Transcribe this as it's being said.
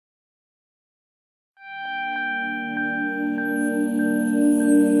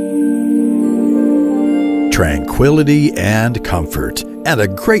tranquility and comfort, and a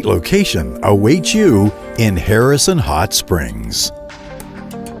great location awaits you in Harrison Hot Springs.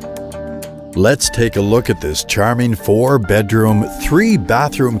 Let's take a look at this charming 4-bedroom,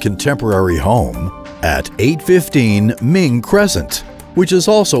 3-bathroom contemporary home at 815 Myng Crescent, which is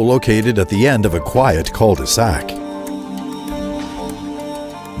also located at the end of a quiet cul-de-sac.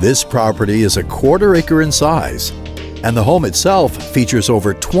 This property is a 1/4 acre in size, and the home itself features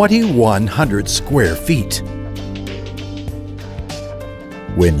over 2,100 square feet.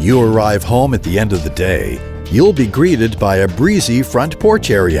 When you arrive home at the end of the day, you'll be greeted by a breezy front porch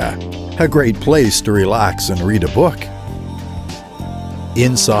area, a great place to relax and read a book.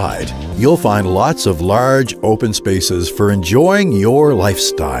 Inside, you'll find lots of large open spaces for enjoying your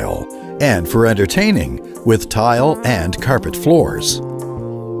lifestyle and for entertaining with tile and carpet floors.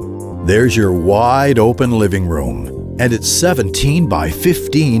 There's your wide open living room, and it's 17 by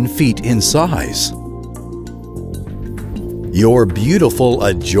 15 feet in size. Your beautiful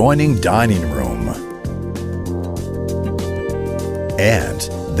adjoining dining room. And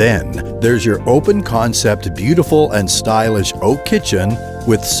then there's your open concept, beautiful and stylish oak kitchen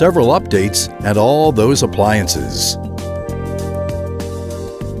with several updates and all those appliances.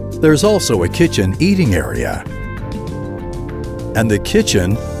 There's also a kitchen eating area. And the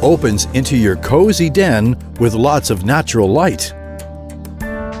kitchen opens into your cozy den with lots of natural light.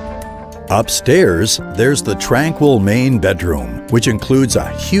 Upstairs, there's the tranquil main bedroom, which includes a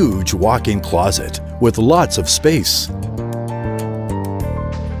huge walk-in closet with lots of space.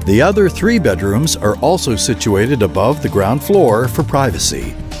 The other 3 bedrooms are also situated above the ground floor for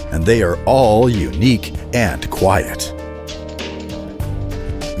privacy, and they are all unique and quiet.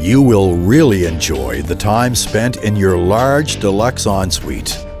 You will really enjoy the time spent in your large deluxe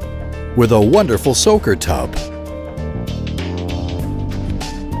ensuite with a wonderful soaker tub.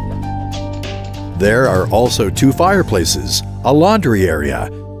 There are also 2 fireplaces, a laundry area,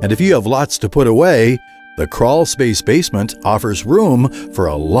 and if you have lots to put away, the crawl space basement offers room for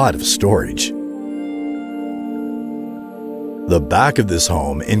a lot of storage. The back of this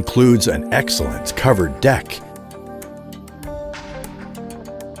home includes an excellent covered deck.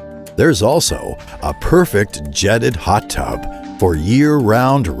 There's also a perfect jetted hot tub for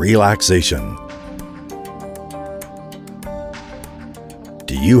year-round relaxation.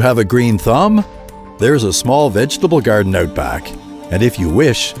 Do you have a green thumb? There's a small vegetable garden out back, and if you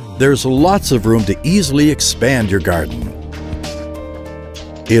wish, there's lots of room to easily expand your garden.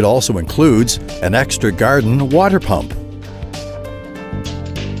 It also includes an extra garden water pump.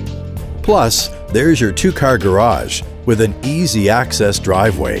 Plus, there's your 2-car garage with an easy access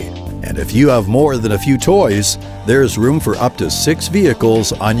driveway. And if you have more than a few toys, there's room for up to 6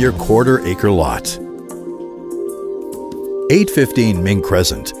 vehicles on your 1/4 acre lot. 815 Myng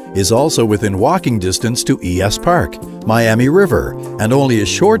Crescent is also within walking distance to ES Park, Miami River, and only a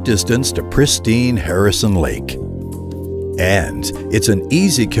short distance to pristine Harrison Lake. And it's an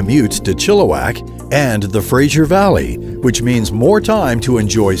easy commute to Chilliwack and the Fraser Valley, which means more time to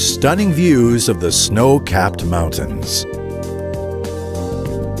enjoy stunning views of the snow-capped mountains.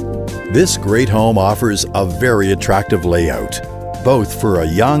 This great home offers a very attractive layout, both for a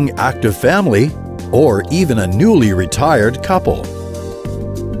young, active family or even a newly retired couple.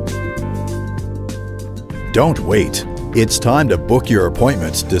 Don't wait. It's time to book your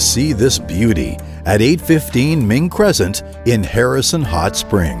appointments to see this beauty at 815 Myng Crescent in Harrison Hot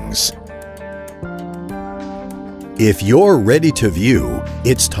Springs. If you're ready to view,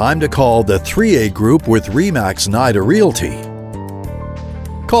 it's time to call the 3A group with Remax Nyda Realty.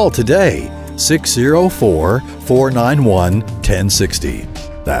 Call today, 604-491-1060.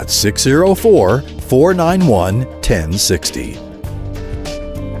 That's 604-491-1060.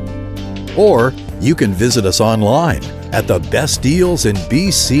 Or you can visit us online at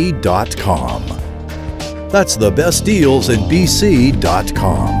thebestdealsinbc.com. That's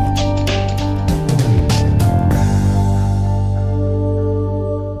thebestdealsinbc.com.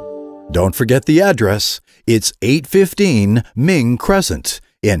 Don't forget the address. It's 815 Myng Crescent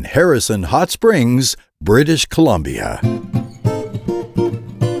in Harrison Hot Springs, British Columbia.